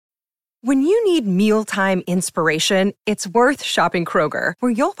When you need mealtime inspiration, it's worth shopping Kroger,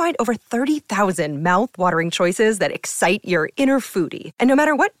 where you'll find over 30,000 mouth-watering choices that excite your inner foodie. And no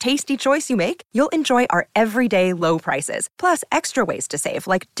matter what tasty choice you make, you'll enjoy our everyday low prices, plus extra ways to save,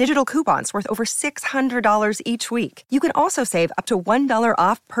 like digital coupons worth over $600 each week. You can also save up to $1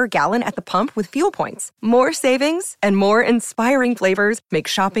 off per gallon at the pump with fuel points. More savings and more inspiring flavors make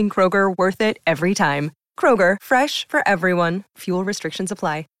shopping Kroger worth it every time. Kroger, fresh for everyone. Fuel restrictions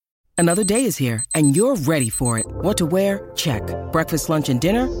apply. Another day is here, and you're ready for it. What to wear? Check. Breakfast, lunch, and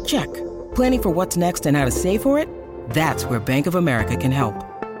dinner? Check. Planning for what's next and how to save for it? That's where Bank of America can help.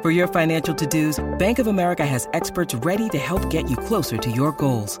 For your financial to-dos, Bank of America has experts ready to help get you closer to your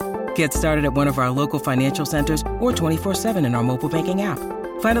goals. Get started at one of our local financial centers or 24/7 in our mobile banking app.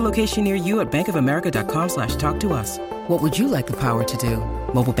 Find a location near you at bankofamerica.com/talktous. What would you like the power to do?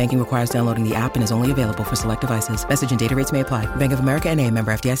 Mobile banking requires downloading the app and is only available for select devices. Message and data rates may apply. Bank of America N.A.,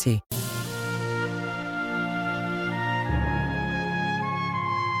 member FDIC.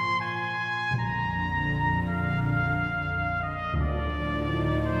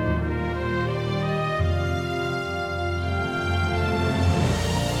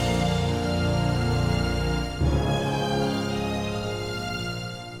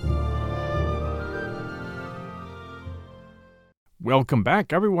 Welcome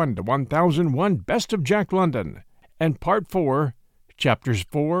back, everyone, to 1001 Best of Jack London and Part 4, Chapters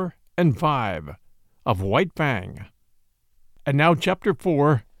 4 and 5 of White Fang. And now Chapter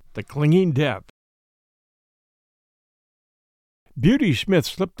 4, The Clinging Death. Beauty Smith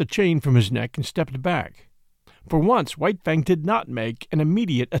slipped the chain from his neck and stepped back. For once, White Fang did not make an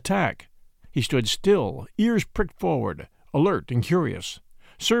immediate attack. He stood still, ears pricked forward, alert and curious,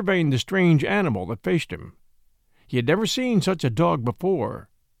 surveying the strange animal that faced him. He had never seen such a dog before.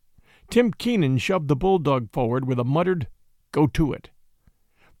 Tim Keenan shoved the bulldog forward with a muttered, "Go to it."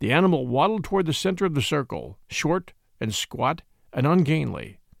 The animal waddled toward the center of the circle, short and squat and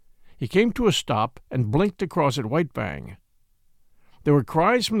ungainly. He came to a stop and blinked across at White Fang. There were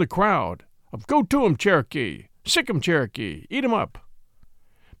cries from the crowd of, "Go to him, Cherokee! Sick him, Cherokee! Eat him up!"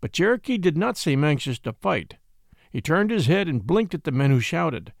 But Cherokee did not seem anxious to fight. He turned his head and blinked at the men who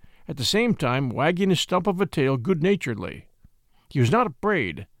shouted, at the same time wagging his stump of a tail good-naturedly. He was not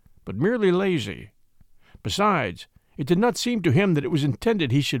afraid, but merely lazy. Besides, it did not seem to him that it was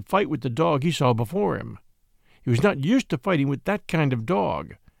intended he should fight with the dog he saw before him. He was not used to fighting with that kind of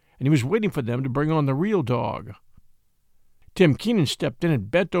dog, and he was waiting for them to bring on the real dog. Tim Keenan stepped in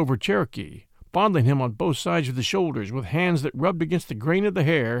and bent over Cherokee, fondling him on both sides of the shoulders with hands that rubbed against the grain of the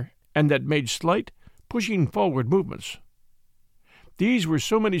hair and that made slight, pushing forward movements. These were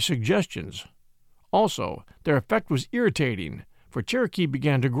so many suggestions. Also, their effect was irritating, for Cherokee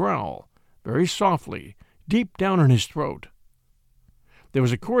began to growl, very softly, deep down in his throat. There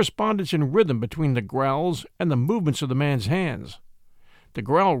was a correspondence in rhythm between the growls and the movements of the man's hands. The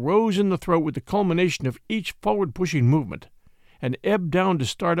growl rose in the throat with the culmination of each forward-pushing movement, and ebbed down to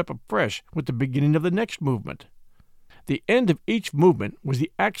start up afresh with the beginning of the next movement. The end of each movement was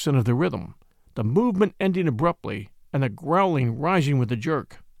the accent of the rhythm, the movement ending abruptly, and the growling rising with a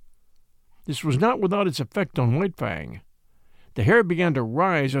jerk. This was not without its effect on White Fang. The hair began to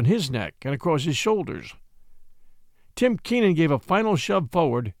rise on his neck and across his shoulders. Tim Keenan gave a final shove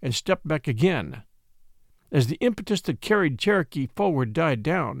forward and stepped back again. As the impetus that carried Cherokee forward died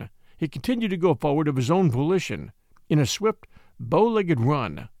down, he continued to go forward of his own volition, in a swift, bow-legged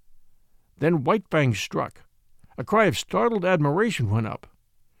run. Then White Fang struck. A cry of startled admiration went up.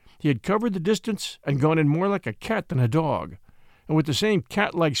 He had covered the distance and gone in more like a cat than a dog, and with the same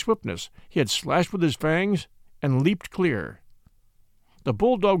cat-like swiftness he had slashed with his fangs and leaped clear. The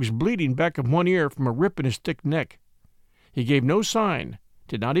bulldog was bleeding back of one ear from a rip in his thick neck. He gave no sign,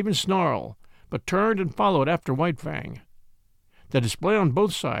 did not even snarl, but turned and followed after White Fang. The display on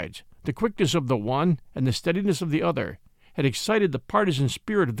both sides, the quickness of the one and the steadiness of the other, had excited the partisan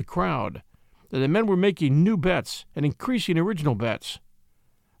spirit of the crowd, that the men were making new bets and increasing original bets.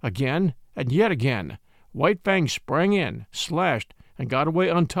 Again, and yet again, White Fang sprang in, slashed, and got away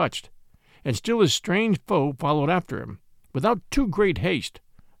untouched, and still his strange foe followed after him, without too great haste,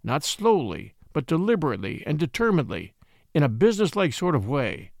 not slowly, but deliberately and determinedly, in a business-like sort of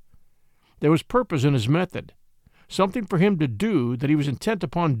way. There was purpose in his method, something for him to do that he was intent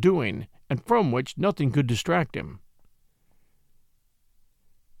upon doing, and from which nothing could distract him.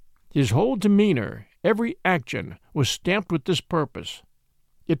 His whole demeanor, every action, was stamped with this purpose.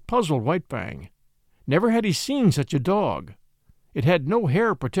 It puzzled White Fang. Never had he seen such a dog. It had no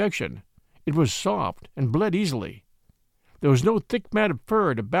hair protection. It was soft and bled easily. There was no thick mat of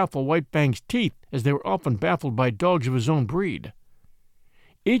fur to baffle White Fang's teeth as they were often baffled by dogs of his own breed.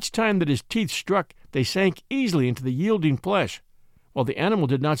 Each time that his teeth struck, they sank easily into the yielding flesh, while the animal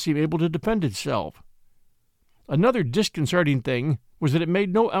did not seem able to defend itself. Another disconcerting thing was that it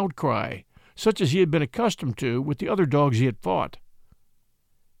made no outcry, such as he had been accustomed to with the other dogs he had fought.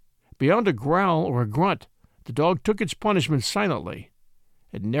 Beyond a growl or a grunt, the dog took its punishment silently,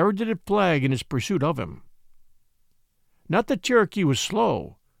 and never did it flag in its pursuit of him. Not that Cherokee was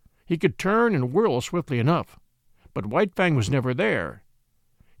slow. He could turn and whirl swiftly enough, but White Fang was never there.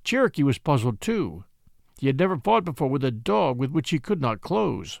 Cherokee was puzzled too. He had never fought before with a dog with which he could not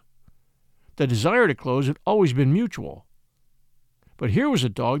close. The desire to close had always been mutual. But here was a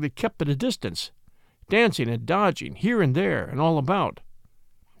dog that kept at a distance, dancing and dodging here and there and all about.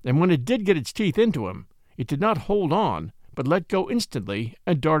 And when it did get its teeth into him, it did not hold on, but let go instantly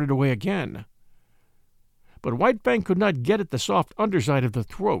and darted away again. But White Fang could not get at the soft underside of the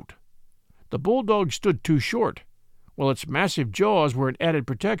throat. The bulldog stood too short, while its massive jaws were an added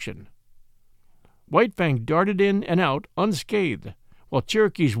protection. White Fang darted in and out unscathed, while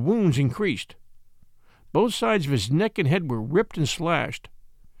Cherokee's wounds increased. Both sides of his neck and head were ripped and slashed.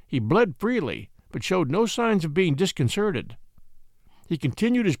 He bled freely, but showed no signs of being disconcerted. He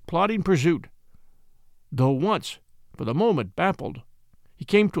continued his plodding pursuit, though once, for the moment baffled, he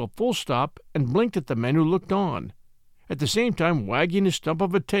came to a full stop and blinked at the men who looked on, at the same time wagging his stump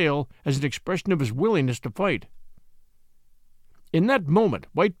of a tail as an expression of his willingness to fight. In that moment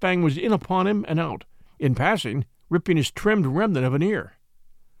White Fang was in upon him and out, in passing, ripping his trimmed remnant of an ear.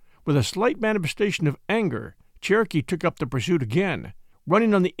 With a slight manifestation of anger, Cherokee took up the pursuit again,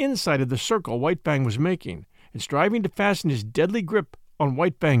 running on the inside of the circle White Fang was making, and striving to fasten his deadly grip on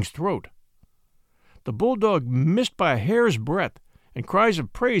White Fang's throat. The bulldog missed by a hair's breadth, and cries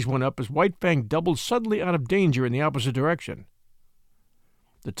of praise went up as White Fang doubled suddenly out of danger in the opposite direction.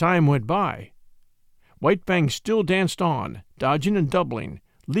 The time went by. White Fang still danced on, dodging and doubling,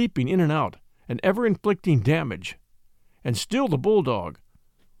 leaping in and out, and ever inflicting damage. And still the bulldog,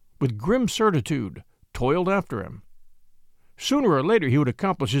 with grim certitude, toiled after him. Sooner or later he would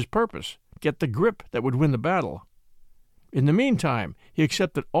accomplish his purpose, get the grip that would win the battle. In the meantime, he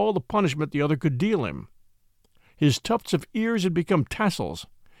accepted all the punishment the other could deal him. His tufts of ears had become tassels,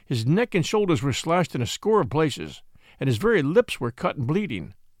 his neck and shoulders were slashed in a score of places, and his very lips were cut and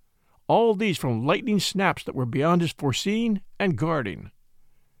bleeding. All these from lightning snaps that were beyond his foreseeing and guarding.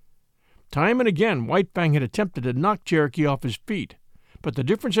 Time and again White Fang had attempted to knock Cherokee off his feet, but the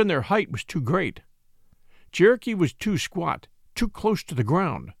difference in their height was too great. Cherokee was too squat, too close to the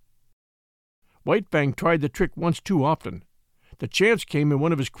ground. White Fang tried the trick once too often. The chance came in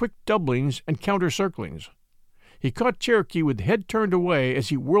one of his quick doublings and counter-circlings. He caught Cherokee with head turned away as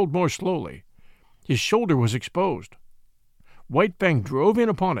he whirled more slowly. His shoulder was exposed. White Fang drove in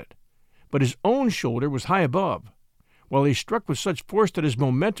upon it, but his own shoulder was high above, while he struck with such force that his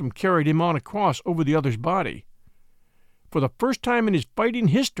momentum carried him on across over the other's body. For the first time in his fighting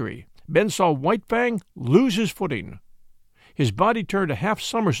history, Ben saw White Fang lose his footing. His body turned a half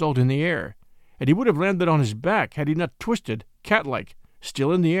somersault in the air, and he would have landed on his back had he not twisted, cat-like,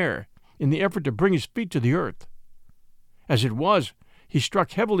 still in the air, in the effort to bring his feet to the earth. As it was, he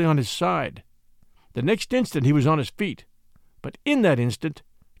struck heavily on his side. The next instant he was on his feet, but in that instant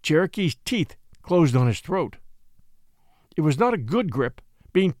Cherokee's teeth closed on his throat. It was not a good grip,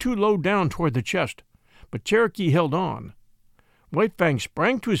 being too low down toward the chest, but Cherokee held on. White Fang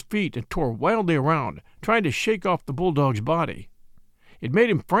sprang to his feet and tore wildly around, trying to shake off the bulldog's body. It made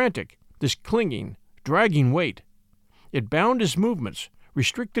him frantic, this clinging, dragging weight. It bound his movements,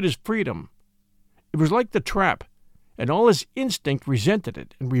 restricted his freedom. It was like the trap, and all his instinct resented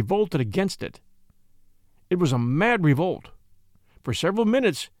it and revolted against it. It was a mad revolt. For several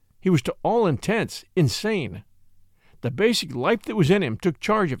minutes he was to all intents insane. The basic life that was in him took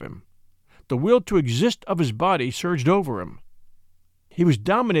charge of him. The will to exist of his body surged over him. He was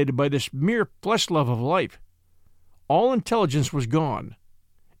dominated by this mere flesh love of life. All intelligence was gone.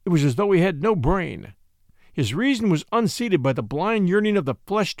 It was as though he had no brain. His reason was unseated by the blind yearning of the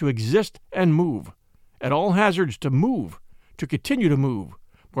flesh to exist and move, at all hazards to move, to continue to move,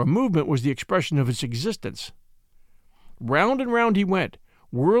 for movement was the expression of his existence. Round and round he went,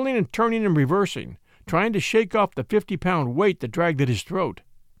 whirling and turning and reversing, trying to shake off the 50-pound weight that dragged at his throat.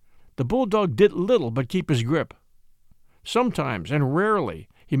 The bulldog did little but keep his grip. Sometimes, and rarely,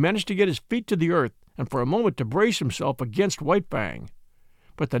 he managed to get his feet to the earth and for a moment to brace himself against White Fang.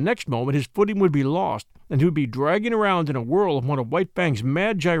 But the next moment his footing would be lost, and he would be dragging around in a whirl of one of White Fang's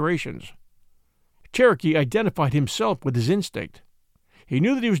mad gyrations. Cherokee identified himself with his instinct. He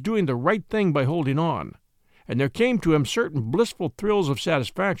knew that he was doing the right thing by holding on, and there came to him certain blissful thrills of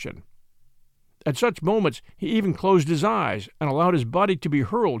satisfaction. At such moments he even closed his eyes and allowed his body to be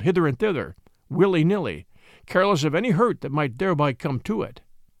hurled hither and thither, willy-nilly, careless of any hurt that might thereby come to it.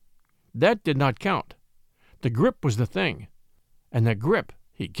 That did not count. The grip was the thing, and the grip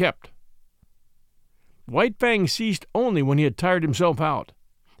he kept. White Fang ceased only when he had tired himself out.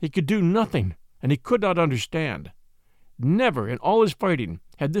 He could do nothing, and he could not understand. Never in all his fighting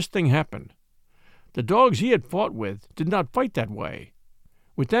had this thing happened. The dogs he had fought with did not fight that way.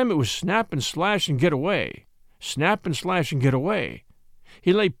 With them it was snap and slash and get away, snap and slash and get away.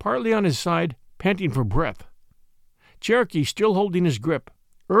 He lay partly on his side, panting for breath. Cherokee, still holding his grip,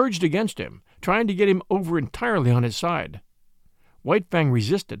 urged against him, trying to get him over entirely on his side. White Fang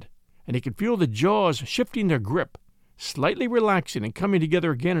resisted, and he could feel the jaws shifting their grip, slightly relaxing and coming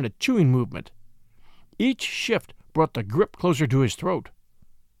together again in a chewing movement. Each shift brought the grip closer to his throat.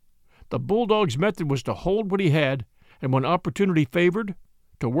 The bulldog's method was to hold what he had, and when opportunity favored,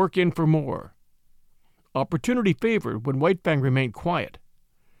 to work in for more. Opportunity favored when White Fang remained quiet.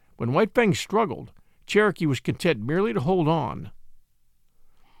 When White Fang struggled, Cherokee was content merely to hold on.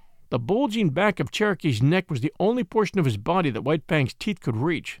 The bulging back of Cherokee's neck was the only portion of his body that White Fang's teeth could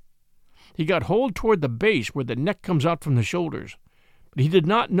reach. He got hold toward the base where the neck comes out from the shoulders, but he did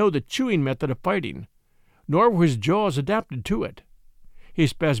not know the chewing method of fighting, nor were his jaws adapted to it. He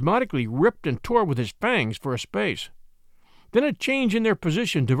spasmodically ripped and tore with his fangs for a space. Then a change in their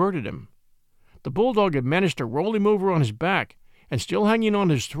position diverted him. The bulldog had managed to roll him over on his back, and still hanging on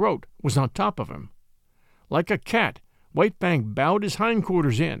his throat was on top of him. Like a cat, White Fang bowed his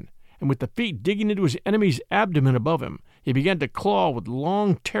hindquarters in, and with the feet digging into his enemy's abdomen above him, he began to claw with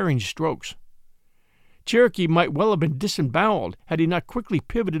long, tearing strokes. Cherokee might well have been disemboweled had he not quickly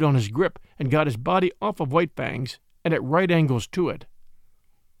pivoted on his grip and got his body off of White Fang's and at right angles to it.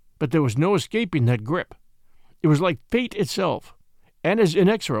 But there was no escaping that grip. It was like fate itself, and as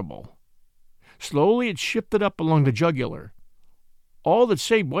inexorable. Slowly it shifted up along the jugular. All that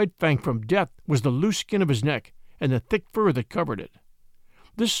saved White Fang from death was the loose skin of his neck and the thick fur that covered it.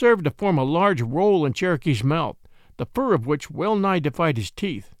 This served to form a large roll in Cherokee's mouth, the fur of which well nigh defied his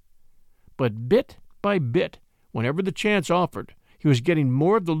teeth. But bit by bit, whenever the chance offered, he was getting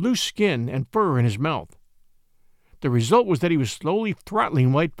more of the loose skin and fur in his mouth. The result was that he was slowly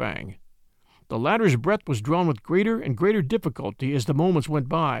throttling White Fang. The latter's breath was drawn with greater and greater difficulty as the moments went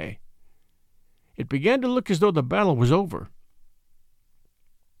by. It began to look as though the battle was over.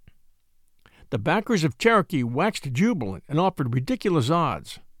 The backers of Cherokee waxed jubilant and offered ridiculous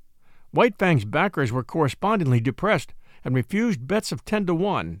odds. White Fang's backers were correspondingly depressed and refused bets of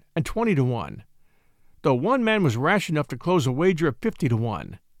 10-1 and 20-1, though one man was rash enough to close a wager of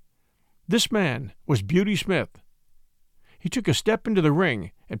 50-1. This man was Beauty Smith. He took a step into the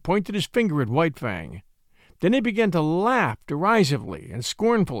ring and pointed his finger at White Fang. Then he began to laugh derisively and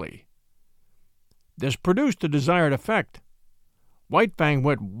scornfully. This produced the desired effect. White Fang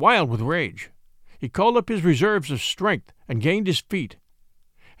went wild with rage. He called up his reserves of strength and gained his feet.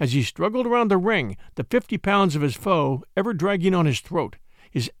 As he struggled around the ring, the 50 pounds of his foe ever dragging on his throat,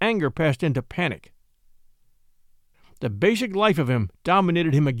 his anger passed into panic. The basic life of him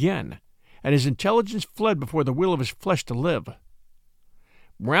dominated him again, and his intelligence fled before the will of his flesh to live.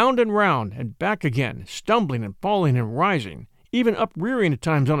 Round and back again, stumbling and falling and rising, even uprearing at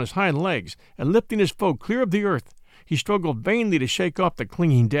times on his hind legs and lifting his foe clear of the earth, he struggled vainly to shake off the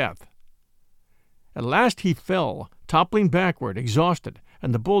clinging death. At last he fell, toppling backward, exhausted,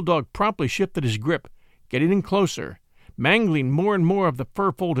 and the bulldog promptly shifted his grip, getting in closer, mangling more and more of the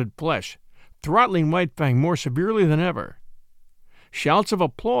fur-folded flesh, throttling White Fang more severely than ever. Shouts of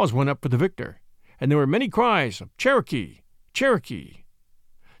applause went up for the victor, and there were many cries of "Cherokee! Cherokee!"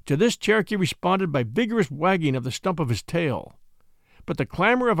 To this Cherokee responded by vigorous wagging of the stump of his tail. But the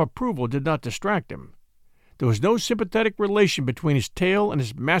clamor of approval did not distract him. There was no sympathetic relation between his tail and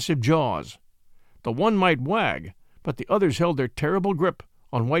his massive jaws. The one might wag, but the others held their terrible grip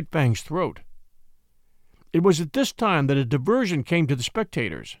on White Fang's throat. It was at this time that a diversion came to the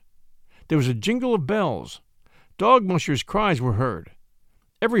spectators. There was a jingle of bells. Dog mushers' cries were heard.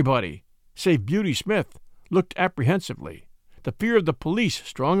 Everybody, save Beauty Smith, looked apprehensively, the fear of the police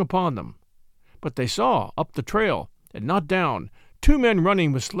strong upon them. But they saw, up the trail, and not down, 2 men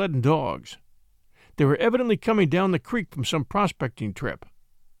running with sled and dogs. They were evidently coming down the creek from some prospecting trip.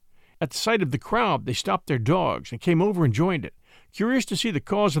 At the sight of the crowd, they stopped their dogs and came over and joined it, curious to see the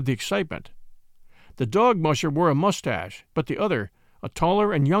cause of the excitement. The dog musher wore a mustache, but the other, a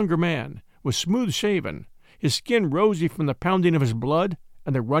taller and younger man, was smooth-shaven, his skin rosy from the pounding of his blood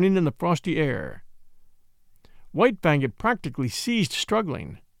and the running in the frosty air. White Fang had practically ceased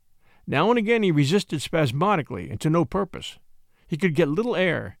struggling. Now and again he resisted spasmodically and to no purpose. He could get little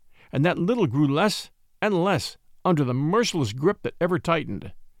air, and that little grew less and less under the merciless grip that ever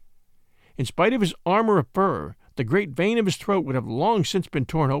tightened. In spite of his armor of fur, the great vein of his throat would have long since been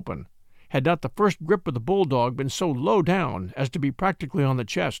torn open, had not the first grip of the bulldog been so low down as to be practically on the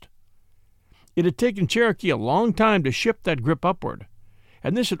chest. It had taken Cherokee a long time to shift that grip upward,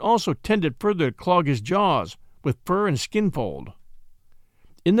 and this had also tended further to clog his jaws with fur and skin fold.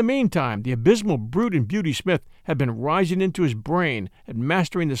 In the meantime, the abysmal brute in Beauty Smith had been rising into his brain and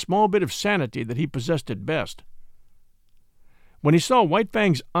mastering the small bit of sanity that he possessed at best. When he saw White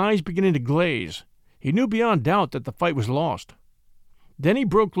Fang's eyes beginning to glaze, he knew beyond doubt that the fight was lost. Then he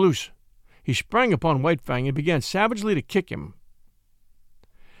broke loose. He sprang upon White Fang and began savagely to kick him.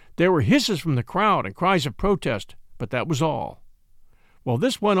 There were hisses from the crowd and cries of protest, but that was all. While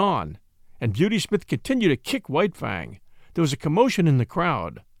this went on, and Beauty Smith continued to kick White Fang, there was a commotion in the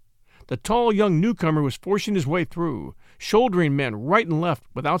crowd. The tall young newcomer was forcing his way through, shouldering men right and left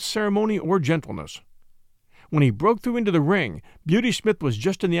without ceremony or gentleness. When he broke through into the ring, Beauty Smith was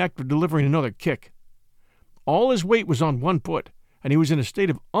just in the act of delivering another kick. All his weight was on one foot, and he was in a state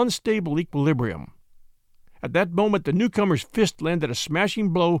of unstable equilibrium. At that moment, the newcomer's fist landed a smashing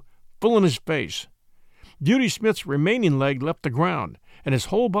blow full in his face. Beauty Smith's remaining leg left the ground, and his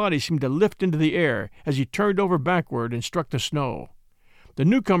whole body seemed to lift into the air as he turned over backward and struck the snow. The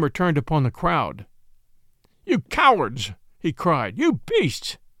newcomer turned upon the crowd. "You cowards!" he cried. "You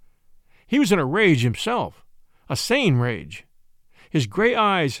beasts!" He was in a rage himself, a sane rage. His gray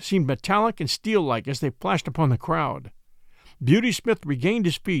eyes seemed metallic and steel-like as they flashed upon the crowd. Beauty Smith regained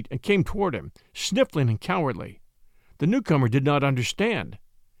his feet and came toward him, sniffling and cowardly. The newcomer did not understand.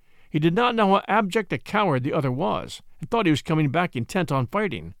 He did not know how abject a coward the other was, and thought he was coming back intent on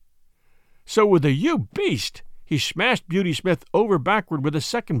fighting. So with a "you beast," he smashed Beauty Smith over backward with a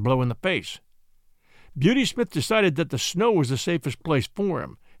second blow in the face. Beauty Smith decided that the snow was the safest place for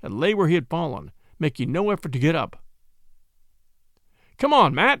him, and lay where he had fallen, making no effort to get up. "Come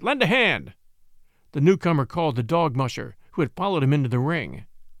on, Matt, lend a hand," the newcomer called the dog musher, who had followed him into the ring.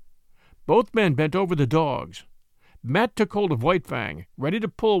 Both men bent over the dogs. Matt took hold of White Fang, ready to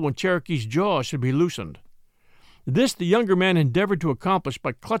pull when Cherokee's jaws should be loosened. This the younger man endeavored to accomplish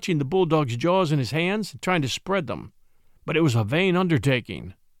by clutching the bulldog's jaws in his hands and trying to spread them, but it was a vain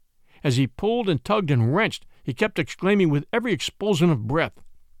undertaking. As he pulled and tugged and wrenched, he kept exclaiming with every expulsion of breath,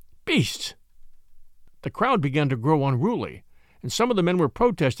 "Beasts!" The crowd began to grow unruly, and some of the men were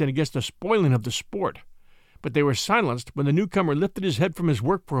protesting against the spoiling of the sport, but they were silenced when the newcomer lifted his head from his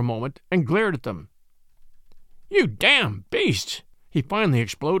work for a moment and glared at them. "You damn beasts!" he finally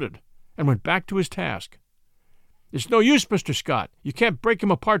exploded, and went back to his task. "It's no use, Mr. Scott. You can't break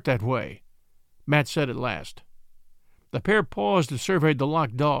him apart that way," Matt said at last. The pair paused and surveyed the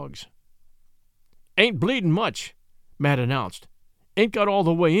locked dogs. "Ain't bleeding much," Matt announced. "Ain't got all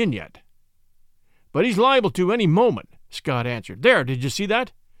the way in yet." "But he's liable to any moment," Scott answered. "There, did you see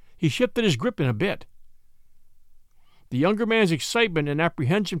that? He shifted his grip in a bit." The younger man's excitement and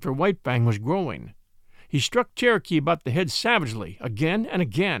apprehension for White Fang was growing. He struck Cherokee about the head savagely, again and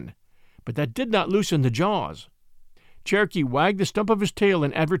again, but that did not loosen the jaws. Cherokee wagged the stump of his tail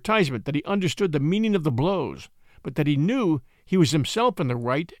in advertisement that he understood the meaning of the blows, but that he knew he was himself in the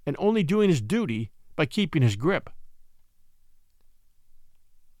right and only doing his duty by keeping his grip.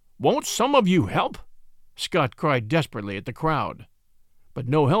 "Won't some of you help?" Scott cried desperately at the crowd. But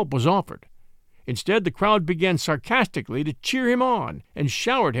no help was offered. Instead, the crowd began sarcastically to cheer him on and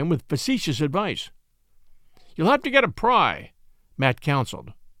showered him with facetious advice. "You'll have to get a pry," Matt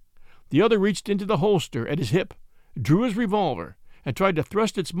counseled. The other reached into the holster at his hip, drew his revolver, and tried to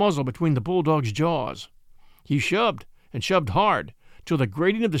thrust its muzzle between the bulldog's jaws. He shoved, and shoved hard, till the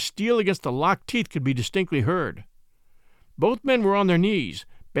grating of the steel against the locked teeth could be distinctly heard. Both men were on their knees,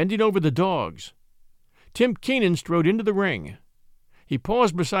 bending over the dogs. Tim Keenan strode into the ring. He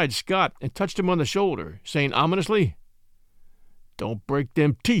paused beside Scott and touched him on the shoulder, saying ominously, "Don't break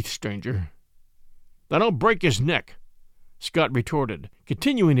them teeth, stranger." "Then I'll break his neck," Scott retorted,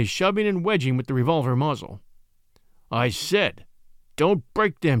 continuing his shoving and wedging with the revolver muzzle. "I said, don't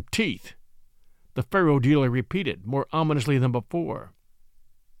break them teeth," the faro dealer repeated, more ominously than before.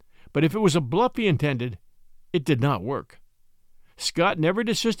 But if it was a bluff he intended, it did not work. Scott never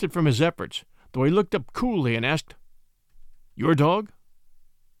desisted from his efforts, though he looked up coolly and asked, "Your dog?"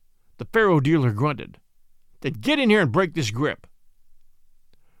 The faro dealer grunted. "Then get in here and break this grip."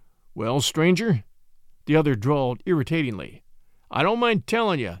 "Well, stranger," the other drawled irritatingly, "I don't mind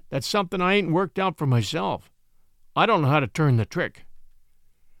telling you that's something I ain't worked out for myself. I don't know how to turn the trick."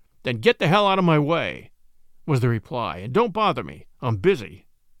 "Then get the hell out of my way," was the reply, "and don't bother me. I'm busy."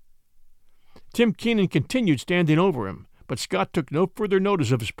 Tim Keenan continued standing over him, but Scott took no further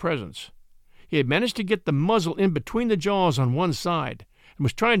notice of his presence. He had managed to get the muzzle in between the jaws on one side and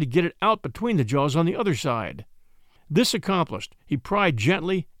was trying to get it out between the jaws on the other side. This accomplished, he pried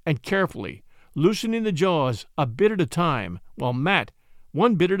gently and carefully, loosening the jaws a bit at a time, while Matt,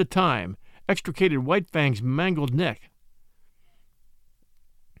 one bit at a time, extricated White Fang's mangled neck.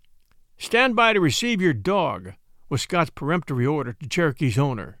 "Stand by to receive your dog," was Scott's peremptory order to Cherokee's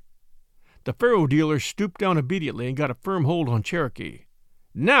owner. The faro dealer stooped down obediently and got a firm hold on Cherokee.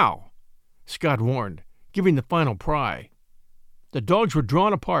 "Now!" Scott warned, giving the final pry. The dogs were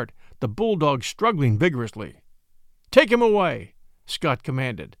drawn apart, the bulldog struggling vigorously. "Take him away," Scott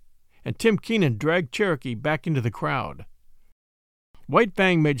commanded, and Tim Keenan dragged Cherokee back into the crowd. White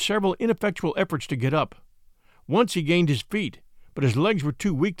Fang made several ineffectual efforts to get up. Once he gained his feet, but his legs were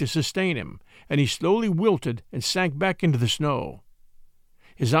too weak to sustain him, and he slowly wilted and sank back into the snow.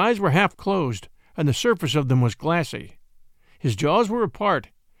 His eyes were half closed, and the surface of them was glassy. His jaws were apart,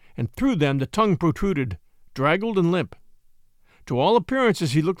 and through them the tongue protruded, draggled and limp. To all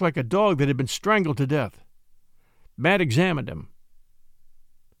appearances he looked like a dog that had been strangled to death. Matt examined him.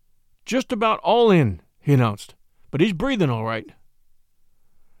 "Just about all in," he announced, "but he's breathing all right."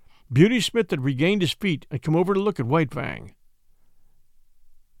 Beauty Smith had regained his feet and come over to look at White Fang.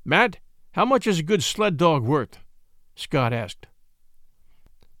 "Matt, how much is a good sled dog worth?" Scott asked.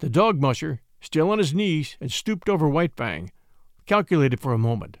 The dog musher, still on his knees and stooped over White Fang, calculated for a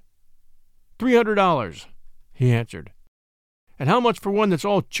moment. $300, he answered. "And how much for one that's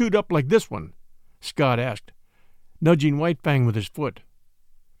all chewed up like this one?" Scott asked, nudging White Fang with his foot.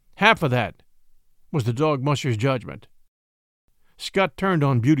 "Half of that," was the dog musher's judgment. Scott turned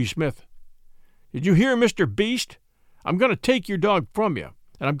on Beauty Smith. "Did you hear, Mr. Beast? I'm going to take your dog from you,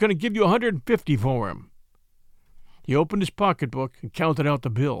 and I'm going to give you $150 for him." He opened his pocketbook and counted out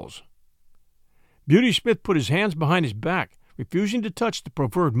the bills. Beauty Smith put his hands behind his back, refusing to touch the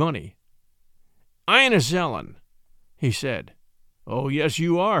proffered money. "I ain't a-sellin'," he said. "Oh, yes,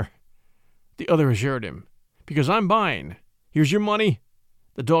 you are," the other assured him, "because I'm buying. Here's your money.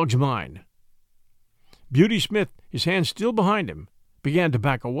 The dog's mine." Beauty Smith, his hands still behind him, began to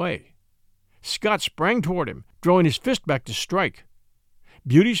back away. Scott sprang toward him, drawing his fist back to strike.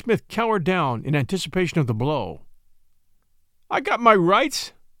 Beauty Smith cowered down in anticipation of the blow. "I got my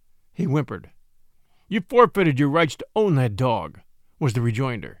rights," he whimpered. "You forfeited your rights to own that dog," was the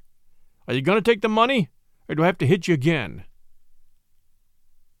rejoinder. "Are you going to take the money, or do I have to hit you again?"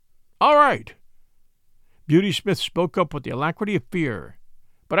 "All right." Beauty Smith spoke up with the alacrity of fear.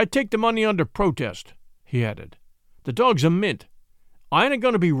 "But I take the money under protest," he added. "The dog's a mint. I ain't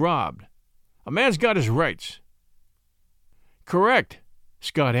going to be robbed. A man's got his rights." "Correct,"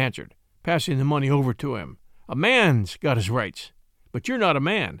 Scott answered, passing the money over to him. "A man's got his rights, but you're not a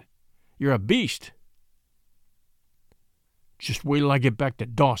man. You're a beast." "Just wait till I get back to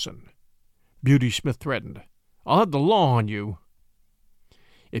Dawson," Beauty Smith threatened. "I'll have the law on you.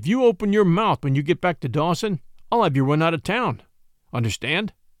 If you open your mouth when you get back to Dawson, I'll have you run out of town.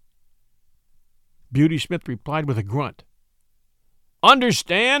 Understand?" Beauty Smith replied with a grunt.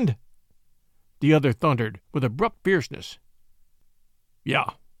 "Understand?" the other thundered with abrupt fierceness.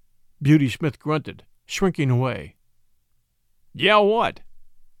 "Yeah," Beauty Smith grunted, shrinking away. "Yeah, what?"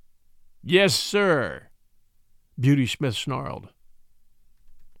 "Yes, sir," Beauty Smith snarled.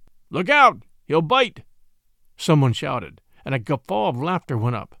 "Look out! He'll bite!" someone shouted, and a guffaw of laughter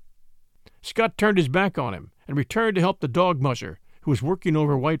went up. Scott turned his back on him and returned to help the dog musher, who was working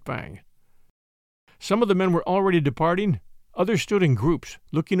over White Fang. Some of the men were already departing. Others stood in groups,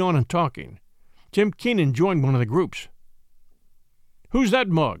 looking on and talking. Tim Keenan joined one of the groups. "Who's that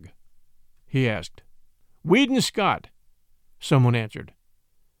mug?" he asked. "Weed and Scott," someone answered.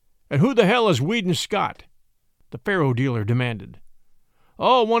 "And who the hell is Weed and Scott?" the faro dealer demanded.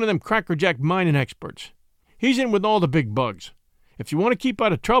 "Oh, one of them crackerjack mining experts. He's in with all the big bugs. If you want to keep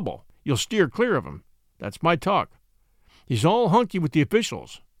out of trouble, you'll steer clear of him. That's my talk. He's all hunky with the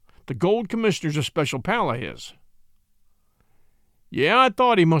officials. The gold commissioner's a special pal of his." "Yeah, I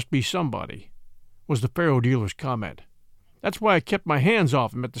thought he must be somebody," was the faro dealer's comment. "That's why I kept my hands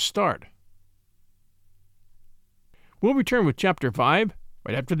off him at the start." We'll return with Chapter 5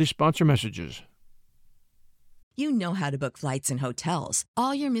 right after these sponsor messages. You know how to book flights and hotels.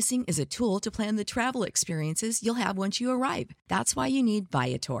 All you're missing is a tool to plan the travel experiences you'll have once you arrive. That's why you need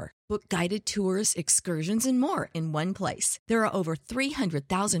Viator. Book guided tours, excursions, and more in one place. There are over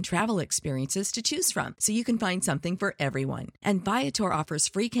 300,000 travel experiences to choose from, so you can find something for everyone. And Viator offers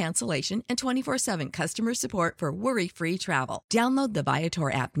free cancellation and 24/7 customer support for worry-free travel. Download the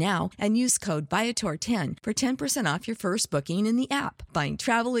Viator app now and use code Viator10 for 10% off your first booking in the app. Find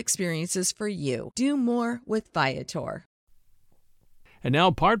travel experiences for you. Do more with Viator. And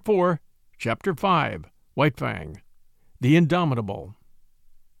now Part 4, Chapter 5, White Fang, the Indomitable.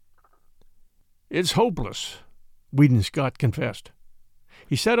 "It's hopeless," Weedon Scott confessed.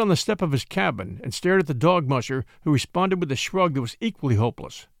 He sat on the step of his cabin and stared at the dog musher, who responded with a shrug that was equally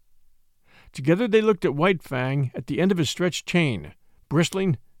hopeless. Together they looked at White Fang at the end of his stretched chain,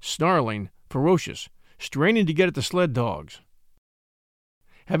 bristling, snarling, ferocious, straining to get at the sled dogs.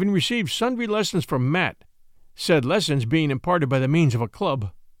 Having received sundry lessons from Matt, said lessons being imparted by the means of a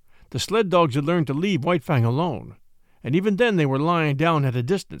club, the sled dogs had learned to leave White Fang alone, and even then they were lying down at a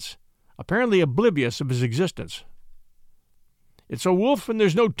distance, apparently oblivious of his existence. "It's a wolf and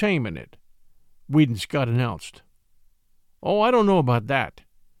there's no taming it," Weedon Scott announced. "Oh, I don't know about that,"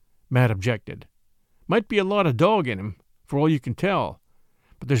 Matt objected. "Might be a lot of dog in him, for all you can tell,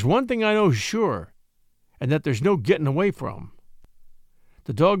 but there's one thing I know sure, and that there's no getting away from."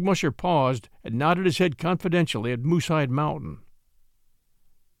 The dog musher paused and nodded his head confidentially at Moosehide Mountain.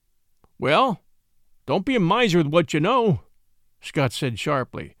 "Well, don't be a miser with what you know," Scott said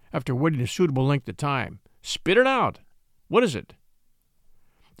sharply, after waiting a suitable length of time. "Spit it out. What is it?"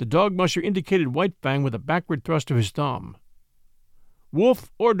 The dog musher indicated White Fang with a backward thrust of his thumb.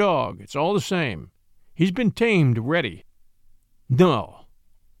 "Wolf or dog, it's all the same. He's been tamed already." "No."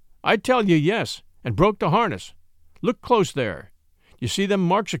 "I tell you yes, and broke the harness. Look close there. You see them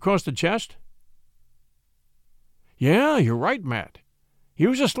marks across the chest?" "Yeah, you're right, Matt. He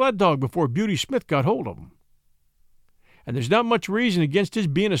was a sled dog before Beauty Smith got hold of him. And there's not much reason against his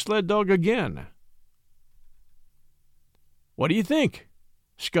being a sled dog again." "What do you think?"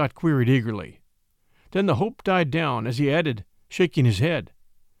 Scott queried eagerly. Then the hope died down as he added, shaking his head,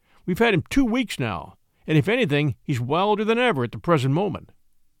 "We've had him 2 weeks now, and if anything, he's wilder than ever at the present moment."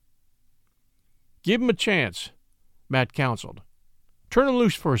 "Give him a chance," Matt counseled. "Turn him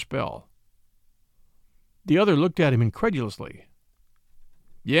loose for a spell." The other looked at him incredulously.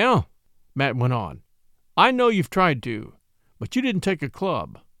 "Yeah," Matt went on. "I know you've tried to, but you didn't take a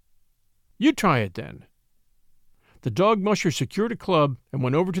club. You try it then." The dog musher secured a club and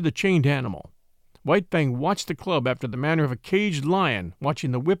went over to the chained animal. White Fang watched the club after the manner of a caged lion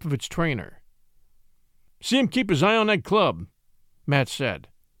watching the whip of its trainer. "See him keep his eye on that club," Matt said.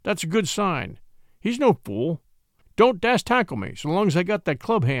 "That's a good sign. He's no fool. Don't dash tackle me so long as I got that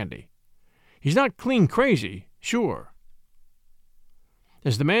club handy. He's not clean crazy, sure."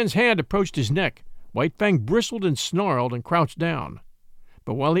 As the man's hand approached his neck, White Fang bristled and snarled and crouched down.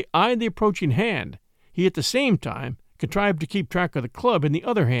 But while he eyed the approaching hand, he at the same time contrived to keep track of the club in the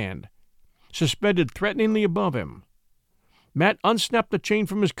other hand, suspended threateningly above him. Matt unsnapped the chain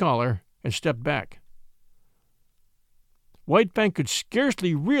from his collar and stepped back. White Fang could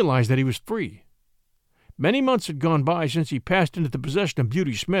scarcely realize that he was free. Many months had gone by since he passed into the possession of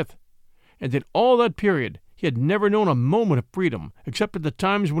Beauty Smith, and in all that period he had never known a moment of freedom except at the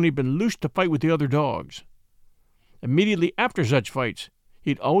times when he had been loosed to fight with the other dogs. Immediately after such fights,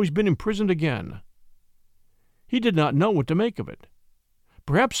 he had always been imprisoned again. He did not know what to make of it.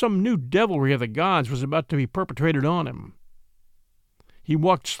 Perhaps some new devilry of the gods was about to be perpetrated on him. He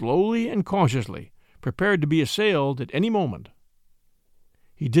walked slowly and cautiously, prepared to be assailed at any moment.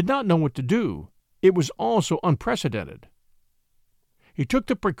 He did not know what to do. It was all so unprecedented. He took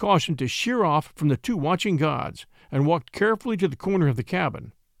the precaution to sheer off from the 2 watching gods and walked carefully to the corner of the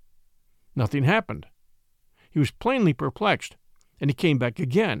cabin. Nothing happened. He was plainly perplexed, and he came back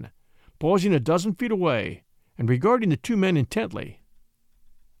again, pausing a dozen feet away and regarding the 2 men intently.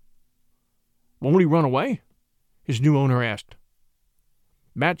 "Won't he run away?" his new owner asked.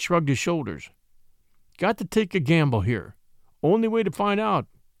 Matt shrugged his shoulders. "Got to take a gamble here. Only way to find out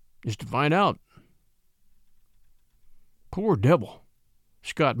is to find out." "Poor devil,"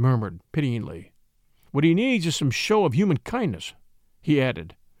 Scott murmured pityingly. "What he needs is some show of human kindness," he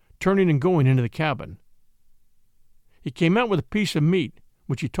added, turning and going into the cabin. He came out with a piece of meat,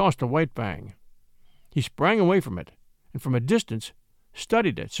 which he tossed to White Fang. He sprang away from it, and from a distance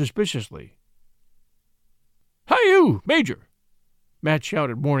studied it suspiciously. "Hi, you, Major!" Matt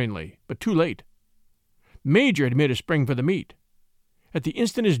shouted warningly, but too late. Major had made a spring for the meat. At the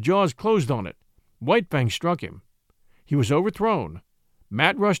instant his jaws closed on it, White Fang struck him. He was overthrown.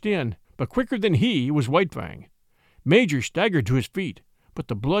 Matt rushed in, but quicker than he was White Fang. Major staggered to his feet, but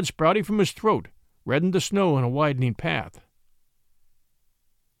the blood sprouting from his throat reddened the snow on a widening path.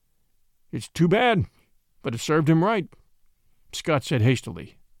 "It's too bad, but it served him right," Scott said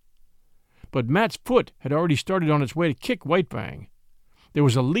hastily. But Matt's foot had already started on its way to kick White Fang. There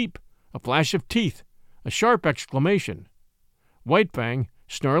was a leap, a flash of teeth, a sharp exclamation. White Fang,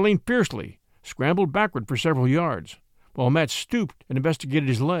 snarling fiercely, scrambled backward for several yards, while Matt stooped and investigated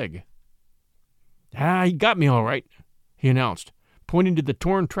his leg. "Ah, he got me all right," he announced, pointing to the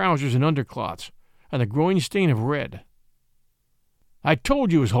torn trousers and undercloths and the growing stain of red. "I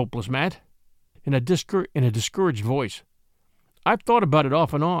told you it was hopeless, Matt," in a discouraged voice. "I've thought about it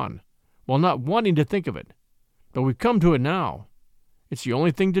off and on, while not wanting to think of it. But we've come to it now. It's the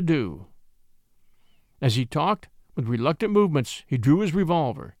only thing to do." As he talked, with reluctant movements, he drew his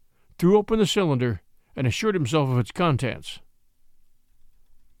revolver, threw open the cylinder, and assured himself of its contents.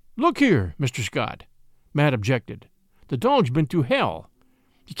 "Look here, Mr. Scott," Matt objected. "The dog's been through hell.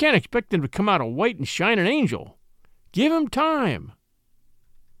 You can't expect him to come out a white and shining angel. Give him time."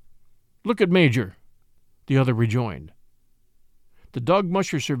 "Look at Major," the other rejoined. The dog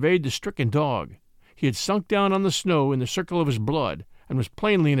musher surveyed the stricken dog. He had sunk down on the snow in the circle of his blood and was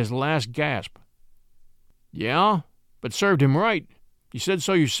plainly in his last gasp. "Yeah, but served him right. You said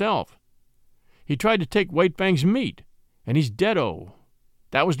so yourself. He tried to take White Fang's meat, and he's dead-o.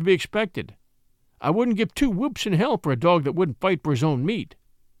 That was to be expected. I wouldn't give 2 whoops in hell for a dog that wouldn't fight for his own meat.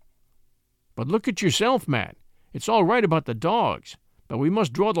 But look at yourself, Matt. It's all right about the dogs, but we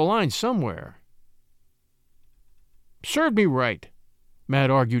must draw the line somewhere." "Served me right," Matt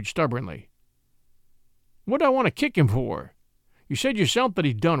argued stubbornly. "What'd I want to kick him for? You said yourself that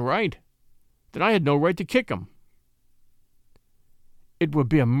he'd done right. Then I had no right to kick him." "It would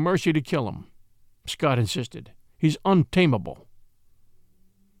be a mercy to kill him," Scott insisted. "He's untamable."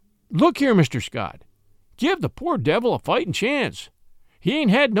 "Look here, Mr. Scott. Give the poor devil a fighting chance. He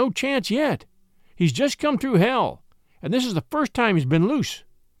ain't had no chance yet. He's just come through hell, and this is the first time he's been loose.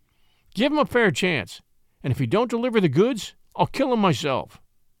 Give him a fair chance, and if he don't deliver the goods, I'll kill him myself.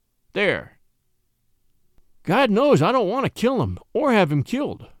 There." "God knows I don't want to kill him or have him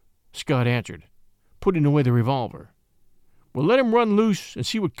killed," Scott answered, putting away the revolver. "We'll let him run loose and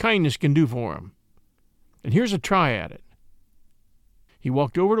see what kindness can do for him. And here's a try at it." He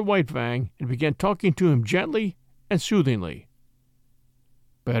walked over to White Fang and began talking to him gently and soothingly.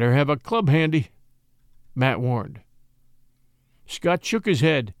 "Better have a club handy," Matt warned. Scott shook his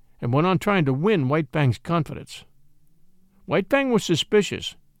head and went on trying to win White Fang's confidence. White Fang was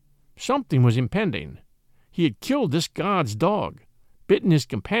suspicious. Something was impending. He had killed this god's dog, bitten his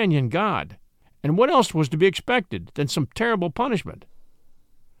companion god, and what else was to be expected than some terrible punishment?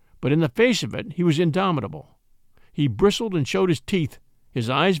 But in the face of it, he was indomitable. He bristled and showed his teeth, his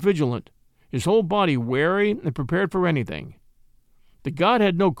eyes vigilant, his whole body wary and prepared for anything. The god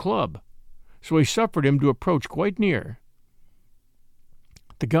had no club, so he suffered him to approach quite near.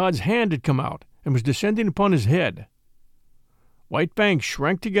 The god's hand had come out and was descending upon his head. White Fang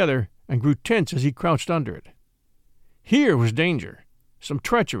shrank together and grew tense as he crouched under it. Here was danger, some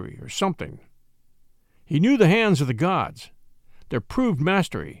treachery or something. He knew the hands of the gods, their proved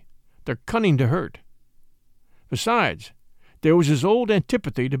mastery, their cunning to hurt. Besides, there was his old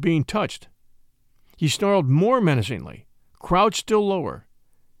antipathy to being touched. He snarled more menacingly, crouched still lower,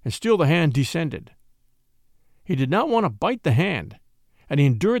 and still the hand descended. He did not want to bite the hand, and he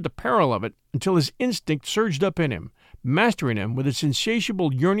endured the peril of it until his instinct surged up in him, mastering him with its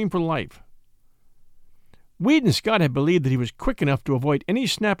insatiable yearning for life. Weed and Scott had believed that he was quick enough to avoid any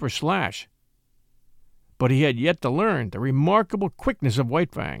snap or slash, but he had yet to learn the remarkable quickness of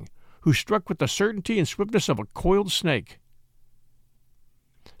White Fang, who struck with the certainty and swiftness of a coiled snake.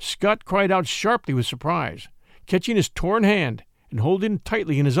 Scott cried out sharply with surprise, catching his torn hand and holding it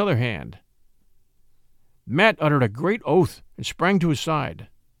tightly in his other hand. Matt uttered a great oath and sprang to his side.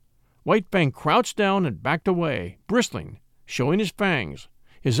 White Fang crouched down and backed away, bristling, showing his fangs,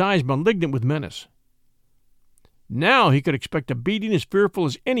 his eyes malignant with menace. Now he could expect a beating as fearful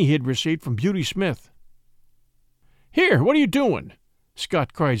as any he had received from Beauty Smith. "Here, what are you doing?"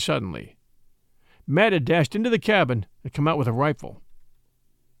 Scott cried suddenly. Matt had dashed into the cabin and come out with a rifle.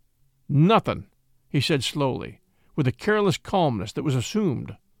 "Nothing," he said slowly, with a careless calmness that was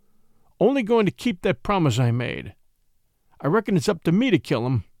assumed. "Only going to keep that promise I made. I reckon it's up to me to kill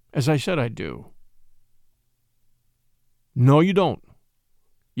him, as I said I'd do." "No, you don't."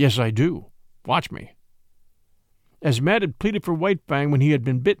 "Yes, I do. Watch me." As Matt had pleaded for White Fang when he had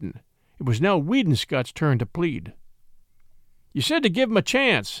been bitten, it was now Weed and Scott's turn to plead. "You said to give him a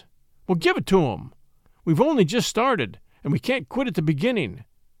chance. Well, give it to him. We've only just started, and we can't quit at the beginning.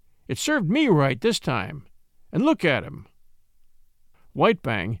 It served me right this time. And look at him." White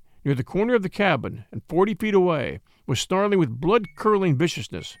Fang, near the corner of the cabin and 40 feet away, was snarling with blood-curdling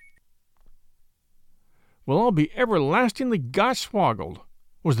viciousness. "Well, I'll be everlastingly godswoggled,"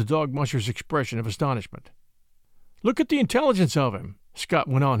 was the dog musher's expression of astonishment. "Look at the intelligence of him," Scott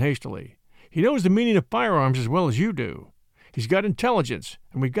went on hastily. "He knows the meaning of firearms as well as you do. He's got intelligence,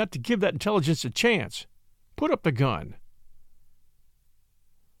 and we've got to give that intelligence a chance. Put up the gun."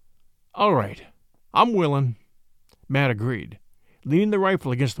 "All right, I'm willing," Matt agreed. leaning the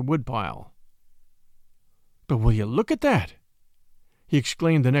rifle against the woodpile. "But will you look at that?" he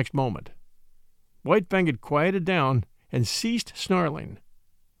exclaimed the next moment. White Fang had quieted down and ceased snarling.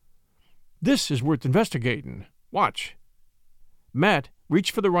 "This is worth investigating. Watch." Matt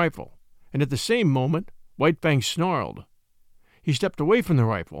reached for the rifle, and at the same moment White Fang snarled. He stepped away from the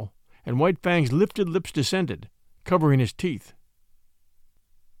rifle, and White Fang's lifted lips descended, covering his teeth.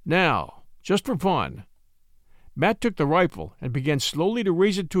 "Now, just for fun." Matt took the rifle and began slowly to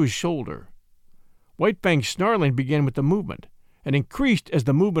raise it to his shoulder. White Fang's snarling began with the movement, and increased as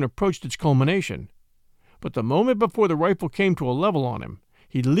the movement approached its culmination. But the moment before the rifle came to a level on him,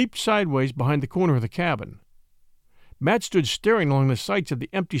 he leaped sideways behind the corner of the cabin. Matt stood staring along the sights of the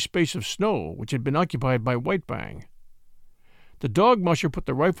empty space of snow which had been occupied by White Fang. The dog musher put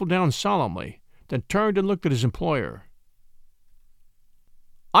the rifle down solemnly, then turned and looked at his employer.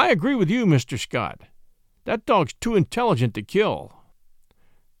 "I agree with you, Mr. Scott. That dog's too intelligent to kill."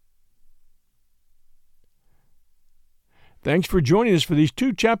 Thanks for joining us for these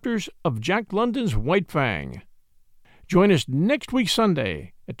 2 chapters of Jack London's White Fang. Join us next week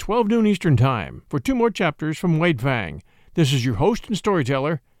Sunday at 12 noon Eastern Time for 2 more chapters from White Fang. This is your host and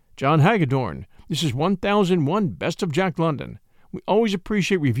storyteller, John Hagedorn. This is 1001 Best of Jack London. We always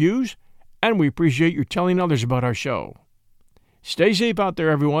appreciate reviews, and we appreciate you telling others about our show. Stay safe out there,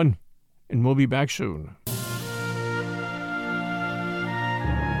 everyone, and we'll be back soon.